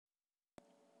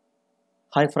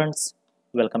Hi friends,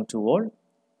 welcome to all.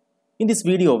 In this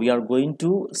video, we are going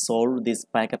to solve this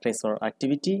packet tracer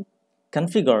activity,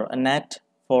 configure a NAT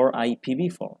for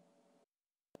IPv4.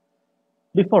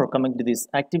 Before coming to this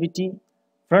activity,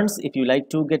 friends, if you like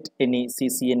to get any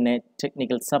CCNA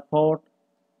technical support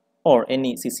or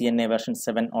any CCNA version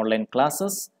 7 online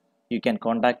classes, you can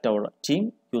contact our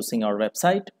team using our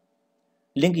website.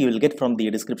 Link you will get from the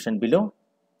description below.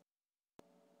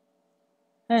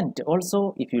 And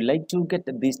also, if you like to get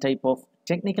these type of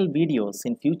technical videos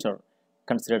in future,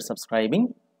 consider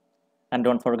subscribing and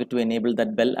don't forget to enable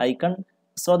that bell icon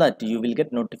so that you will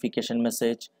get notification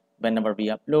message whenever we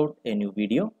upload a new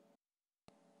video.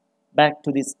 Back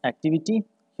to this activity,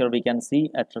 here we can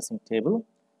see addressing table,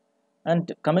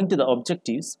 and coming to the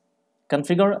objectives,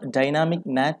 configure dynamic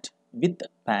NAT with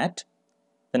PAT,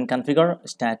 then configure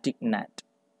static NAT.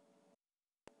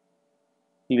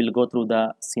 We will go through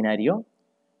the scenario.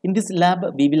 In this lab,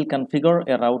 we will configure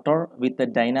a router with a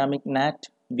dynamic NAT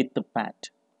with the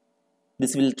PAT.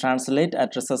 This will translate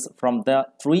addresses from the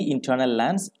 3 internal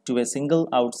LANs to a single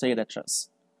outside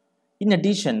address. In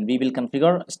addition, we will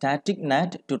configure static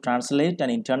NAT to translate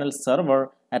an internal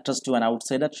server address to an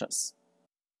outside address.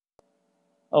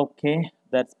 Okay,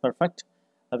 that's perfect.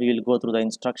 We will go through the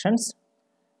instructions.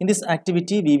 In this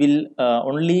activity, we will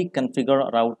only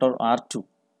configure router R2.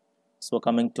 So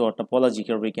coming to our topology,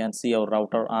 here we can see our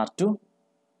router R2.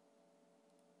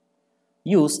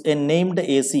 Use a named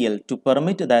ACL to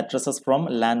permit the addresses from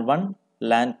LAN 1,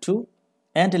 LAN 2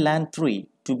 and LAN 3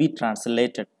 to be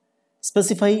translated.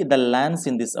 Specify the LANs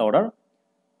in this order.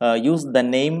 Use the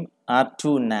name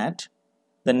R2 NAT.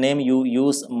 The name you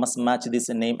use must match this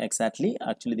name exactly.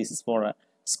 Actually, this is for a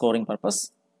scoring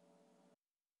purpose.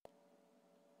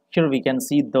 Here we can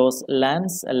see those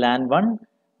LANs, LAN 1,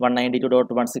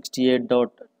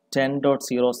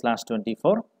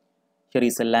 192.168.10.0/24. Here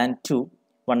is a LAN 2,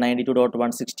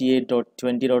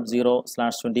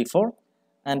 192.168.20.0/24,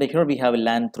 and here we have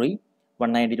LAN 3,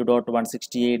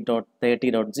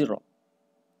 192.168.30.0.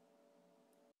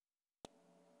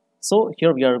 So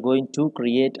here we are going to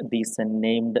create this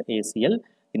named ACL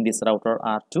in this router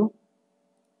R2.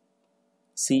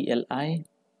 CLI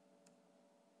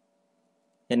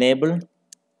enable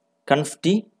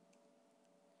conft.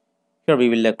 Here we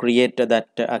will create that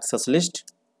access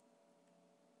list,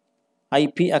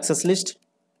 IP access list,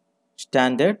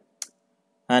 standard,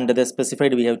 and the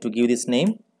specified we have to give this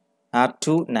name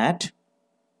R2 NAT.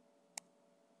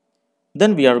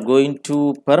 Then we are going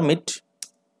to permit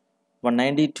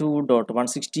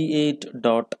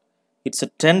 192.168. It's a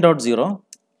 10.0.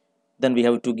 Then we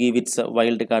have to give its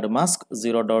wildcard mask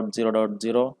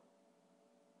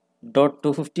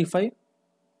 0.0.0.255.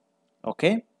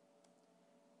 Okay.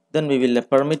 Then we will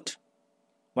permit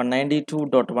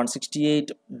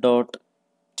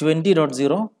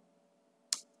 192.168.20.0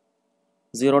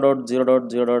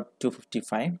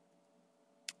 0.0.0.255,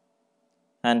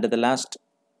 and the last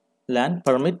LAN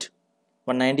permit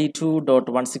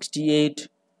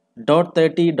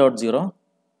 192.168.30.0,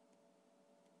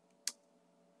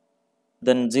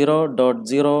 then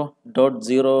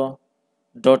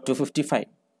 0.0.0.255.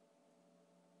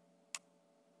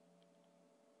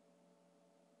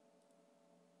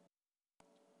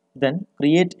 Then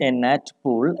create a NAT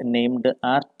pool named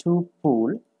R2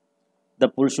 pool. The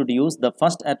pool should use the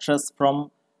first address from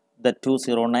the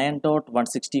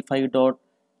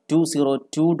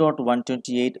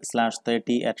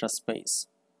 209.165.202.128/30 address space.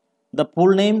 The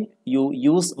pool name you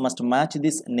use must match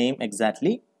this name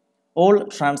exactly. All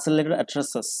translated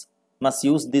addresses must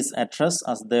use this address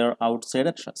as their outside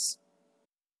address.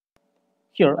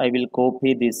 Here I will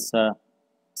copy this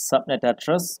subnet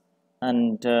address,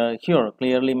 and here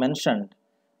clearly mentioned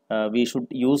we should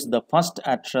use the first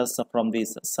address from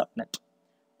this subnet.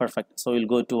 Perfect. So we'll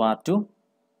go to R2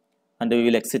 and we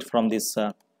will exit from this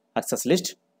access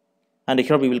list, and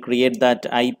here we will create that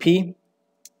IP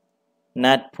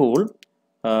NAT pool.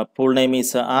 Pool name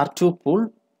is R2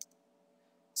 pool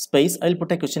space. I'll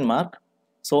put a question mark.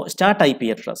 So start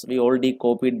IP address, we already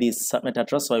copied this subnet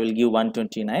address, so I will give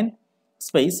 129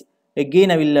 space.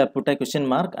 Again I will put a question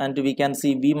mark, and we can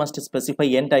see we must specify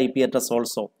end IP address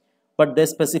also, but they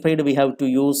specified we have to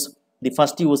use the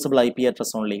first usable IP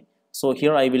address only. So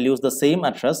here I will use the same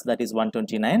address, that is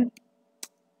 129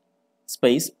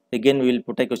 space. Again we will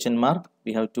put a question mark,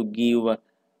 we have to give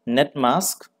net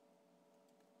mask.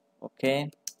 Okay,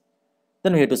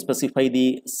 then we have to specify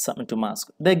the subnet to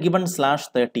mask. They given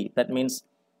 /30, that means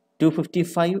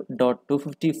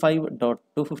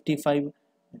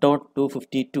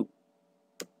 255.255.255.252.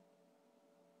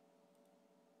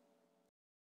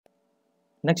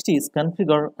 Next is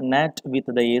configure NAT with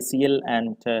the ACL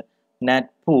and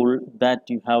NAT pool that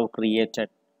you have created.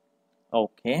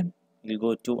 Okay, we'll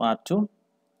go to R2.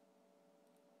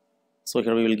 So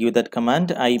here we will give that command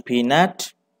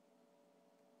IPNAT.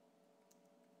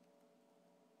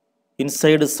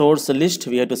 Inside the source list,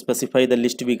 we have to specify the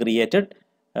list we created,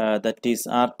 that is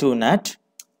R2 NAT.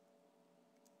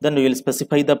 Then we will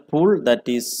specify the pool, that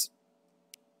is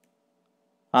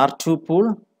R2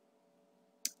 pool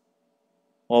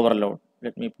overload.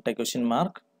 Let me put a question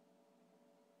mark.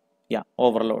 Yeah,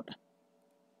 overload.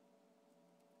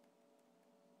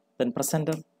 Then press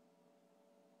enter.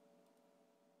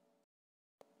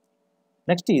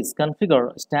 Next is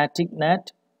configure static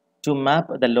NAT to map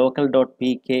the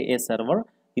local.pka server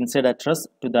inside address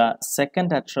to the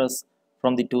second address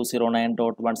from the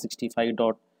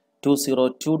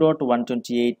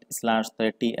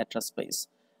 209.165.202.128/30 address space.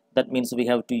 That means we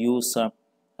have to use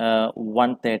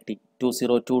 130,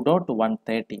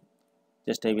 202.130.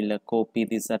 Just I will copy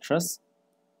this address.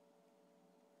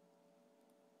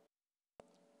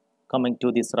 Coming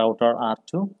to this router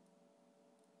R2,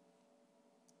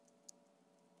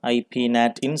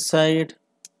 IPNAT inside,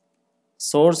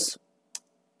 source,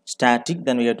 static,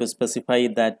 then we have to specify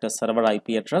that server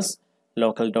IP address,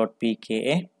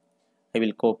 local.pka. I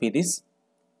will copy this.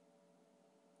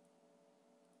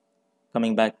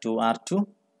 Coming back to R2,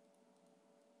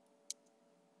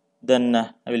 then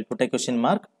I will put a question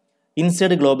mark.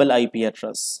 Inside global IP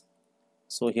address.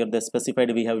 So here they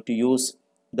specified we have to use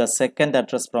the second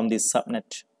address from this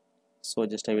subnet. So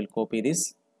just I will copy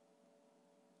this,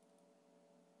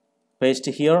 paste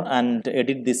here and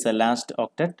edit this last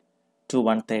octet to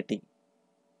 130.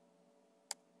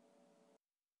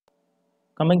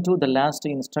 Coming to the last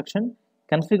instruction,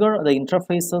 configure the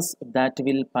interfaces that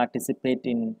will participate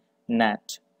in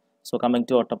NAT. So coming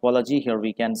to our topology, here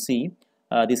we can see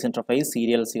this interface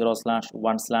serial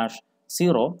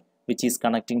 0/1/0, which is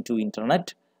connecting to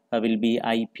internet, will be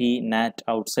IP NAT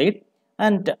outside,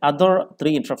 and other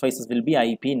three interfaces will be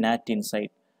IP NAT inside.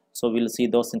 So we'll see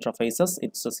those interfaces.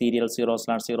 It's a serial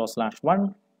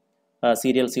 0/0/1,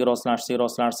 serial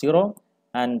 0/0/0,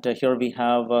 and here we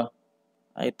have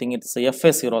I think it's a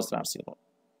FA 0/0.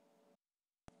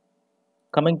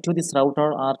 Coming to this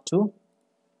router R2,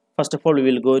 first of all we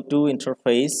will go to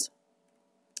interface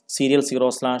serial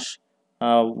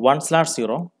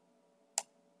 0/1/0.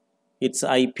 It's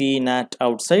IP NAT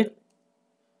outside.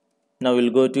 Now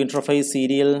we'll go to interface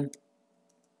serial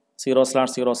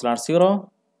 0/0/0.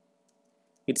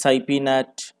 It's IP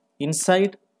NAT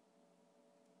inside.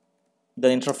 The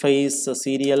interface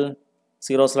serial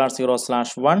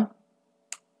 0/0/1.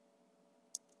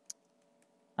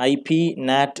 IP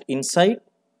NAT inside.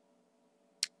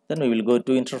 Then we will go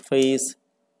to interface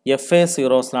FA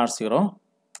 0/0.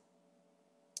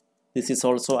 This is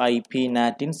also IP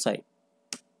NAT inside.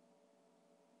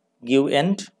 Give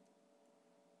end.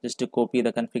 Just to copy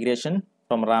the configuration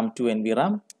from RAM to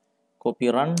NVRAM. Copy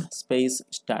run space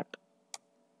start.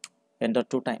 Enter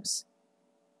 2 times.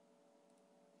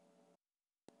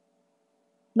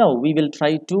 Now we will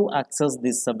try to access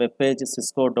this web page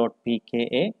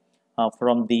cisco.pka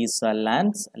from these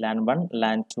LANs, LAN 1,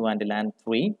 LAN 2 and LAN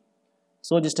 3.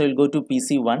 So just I will go to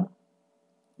PC1,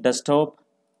 desktop,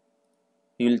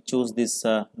 we will choose this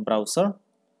browser,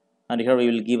 and here we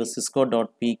will give a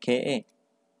cisco.pka.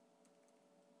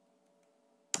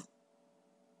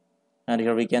 And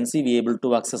here we can see we are able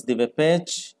to access the web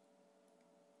page.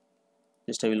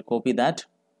 Just I will copy that.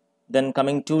 Then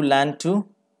coming to LAN 2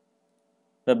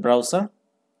 web browser,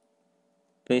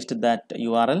 paste that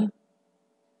URL.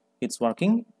 It's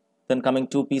working. Then coming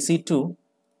to PC2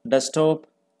 desktop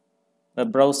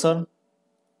web browser,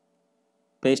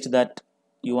 paste that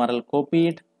URL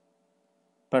copied.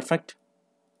 Perfect.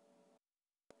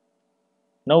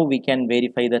 Now we can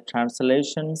verify the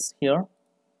translations here.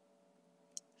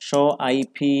 Show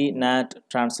IP NAT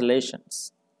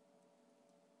translations.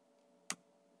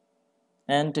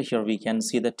 And here we can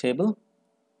see the table.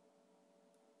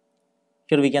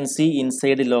 Here we can see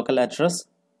inside the local address.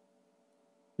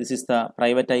 This is the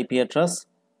private IP address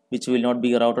which will not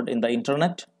be routed in the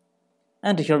internet.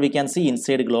 And here we can see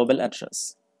inside global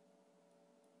address.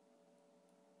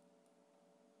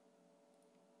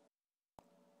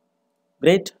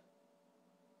 Great.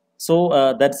 So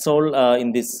that's all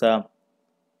in this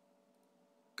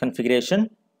configuration,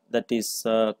 that is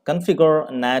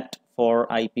configure NAT for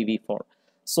IPv4.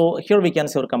 So here we can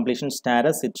see our completion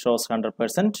status. It shows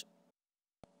 100%.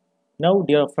 Now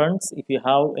dear friends, if you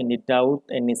have any doubt,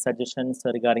 any suggestions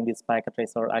regarding this packet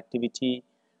tracer activity,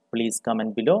 please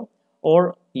comment below,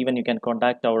 or even you can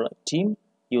contact our team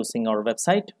using our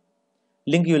website.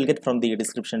 Link you will get from the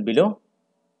description below.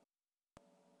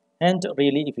 And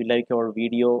really, if you like our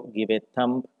video, give a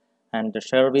thumb and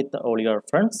share with all your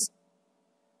friends.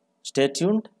 Stay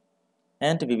tuned,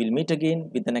 and we will meet again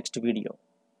with the next video.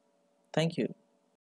 Thank you.